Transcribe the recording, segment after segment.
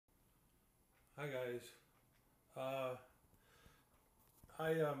Hi guys. Uh,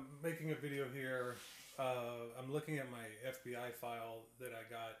 I am making a video here. I'm looking at my FBI file that I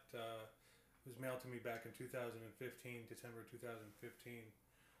got. It was mailed to me back in 2015, December 2015.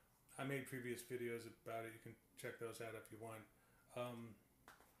 I made previous videos about it. You can check those out if you want. Um,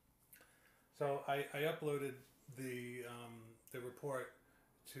 so I uploaded the report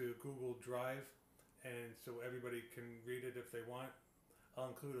to Google Drive, and so everybody can read it if they want. I'll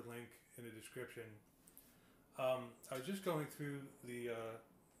include a link in the description. I was just going through the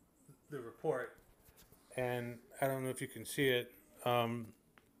report, and I don't know if you can see it.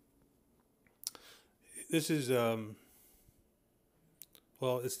 This is well,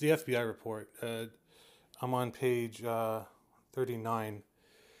 it's the FBI report. I'm on page 39,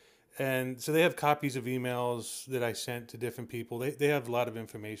 and so they have copies of emails that I sent to different people. They have a lot of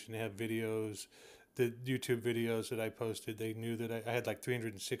information. They have videos, the YouTube videos that I posted. They knew that I had like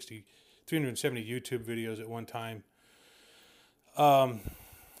 370 YouTube videos at one time. And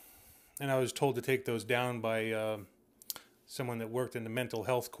I was told to take those down by someone that worked in the mental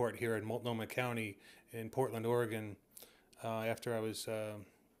health court here in Multnomah County in Portland, Oregon. After I was, well,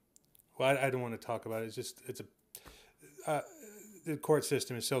 I don't want to talk about it. The court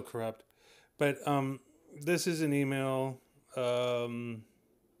system is so corrupt. But this is an email,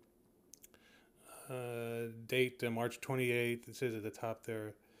 date March 28th. It says at the top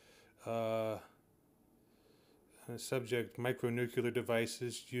there. Subject: micronuclear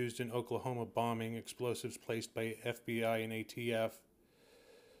devices used in Oklahoma bombing, explosives placed by FBI and ATF.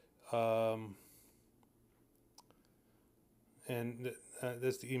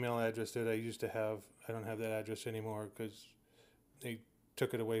 That's the email address that I used to have. I don't have that address anymore because they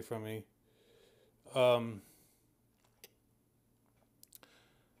took it away from me.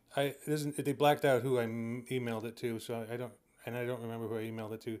 They blacked out who I emailed it to, so I don't remember who I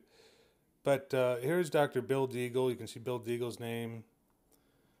emailed it to. But here's Dr. Bill Deagle. You can see Bill Deagle's name,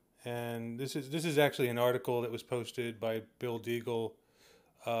 and this is actually an article that was posted by Bill Deagle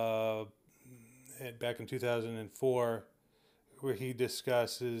back in 2004, where he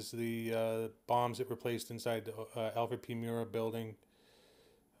discusses the bombs that were placed inside the Alfred P. Murrah building,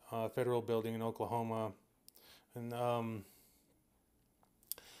 federal building in Oklahoma, and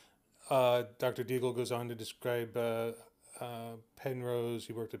Dr. Deagle goes on to describe Penrose.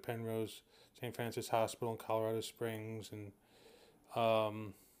 He worked at Penrose St. Francis Hospital in Colorado Springs, and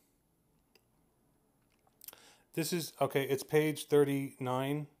this is okay. It's page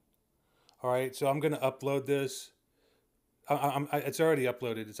 39. All right, so I'm going to upload this. It's already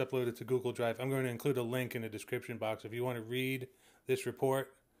uploaded. It's uploaded to Google Drive. I'm going to include a link in the description box if you want to read this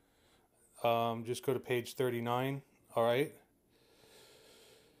report. Just go to page 39. All right.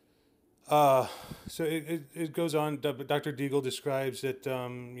 So it goes on. Dr. Deagle describes that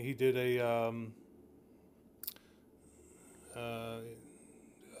he did a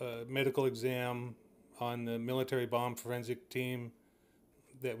medical exam on the military bomb forensic team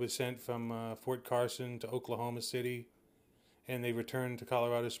that was sent from Fort Carson to Oklahoma City, and they returned to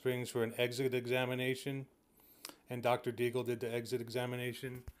Colorado Springs for an exit examination, and Dr. Deagle did the exit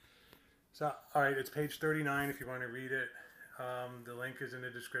examination. So, all right, it's page 39 if you want to read it. The link is in the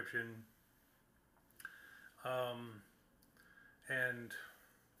description. And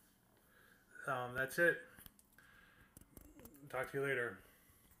that's it. Talk to you later.